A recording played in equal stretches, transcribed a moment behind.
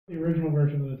The original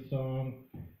version of this song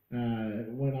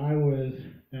when I was,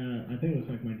 I think it was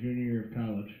like my junior year of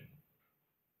college,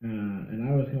 and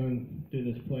I was going through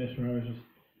this place where I was just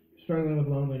struggling with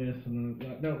loneliness, and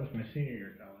no, it was my senior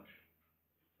year of college.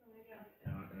 Oh my god.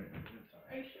 No, it's all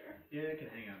Are right. you sure? Yeah, it can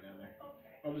hang out down there.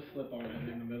 Okay. I'll just slip on it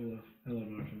in the middle of Hello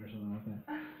Motion or something like that.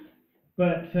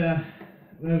 But I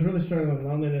was really struggling with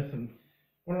loneliness, and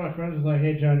one of my friends was like,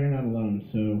 "Hey, John, you're not alone,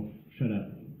 so shut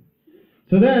up."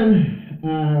 So then,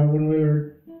 when I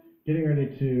was getting ready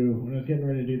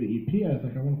to do the EP, I was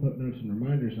like, I want to put notes and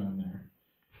reminders on there.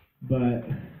 But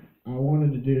I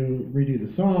wanted to redo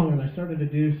the song, and I started to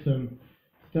do some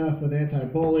stuff with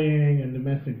anti-bullying and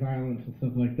domestic violence and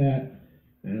stuff like that,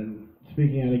 and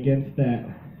speaking out against that.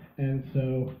 And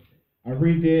so I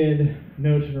redid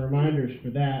notes and reminders for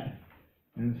that,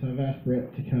 and so I've asked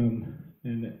Britt to come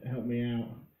and help me out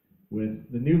with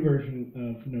the new version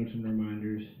of notes and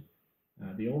reminders.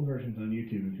 The old version's on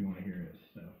YouTube if you want to hear it.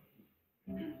 So.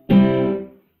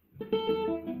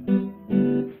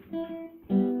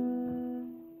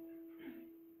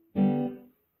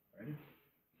 Ready?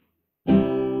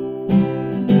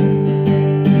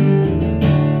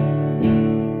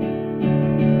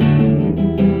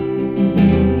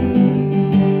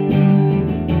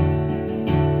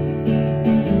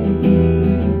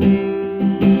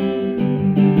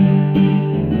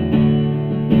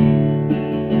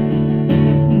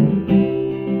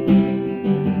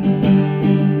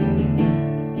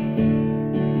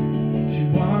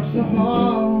 The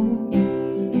hall,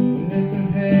 let the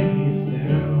haze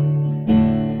down,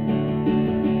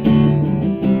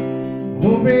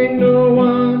 hoping no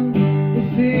one will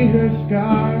see her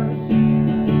scars.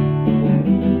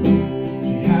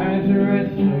 She hides her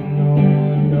wrist so no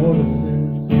one notices.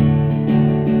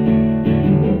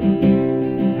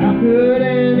 How could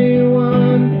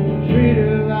anyone treat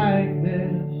her like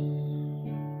this?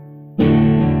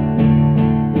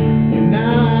 And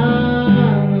now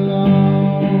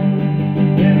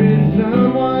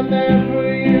someone there for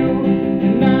you,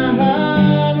 and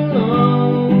not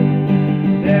alone.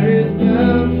 There is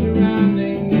love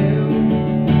surrounding you.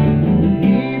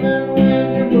 Even when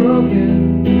you're broken,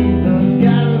 love's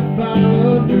gotta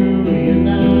follow through. You're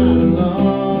not alone.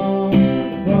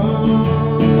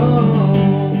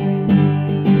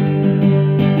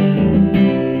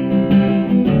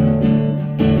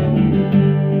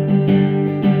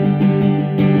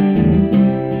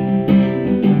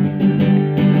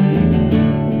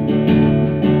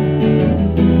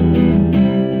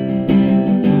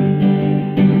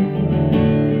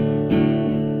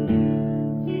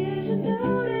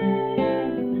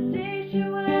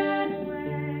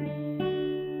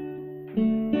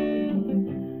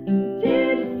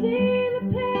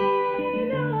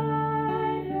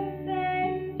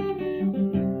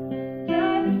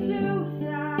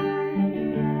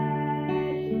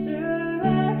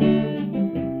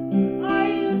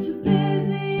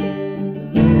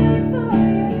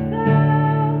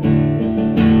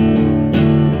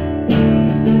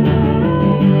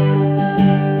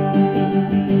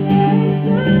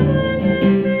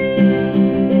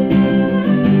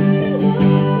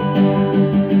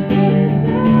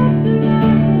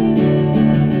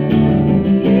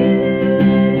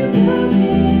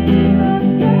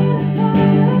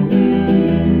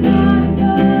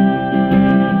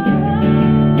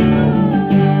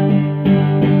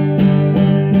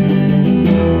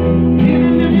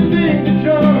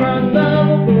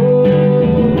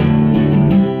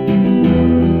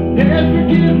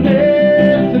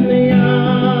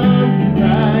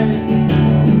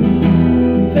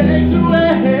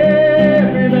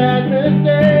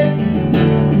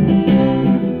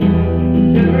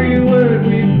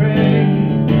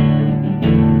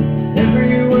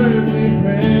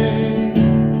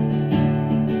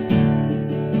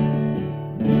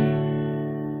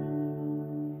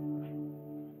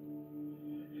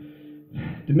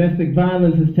 Domestic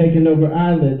violence has taken over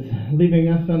eyelids, leaving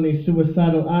us on these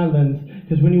suicidal islands.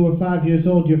 Because when you were 5 years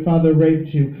old, your father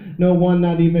raped you. No one,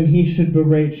 not even he, should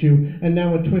berate you. And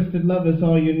now a twisted love is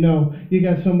all you know. You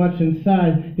got so much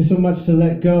inside, you so much to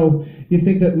let go. You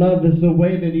think that love is the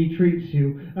way that he treats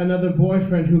you. Another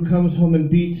boyfriend who comes home and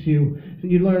beats you.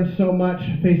 You learn so much,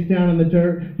 face down in the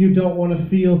dirt. You don't want to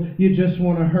feel, you just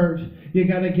want to hurt. You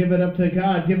got to give it up to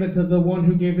God. Give it to the one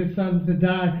who gave his son to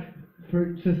die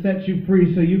to set you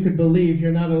free so you could believe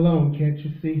you're not alone, can't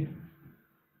you see?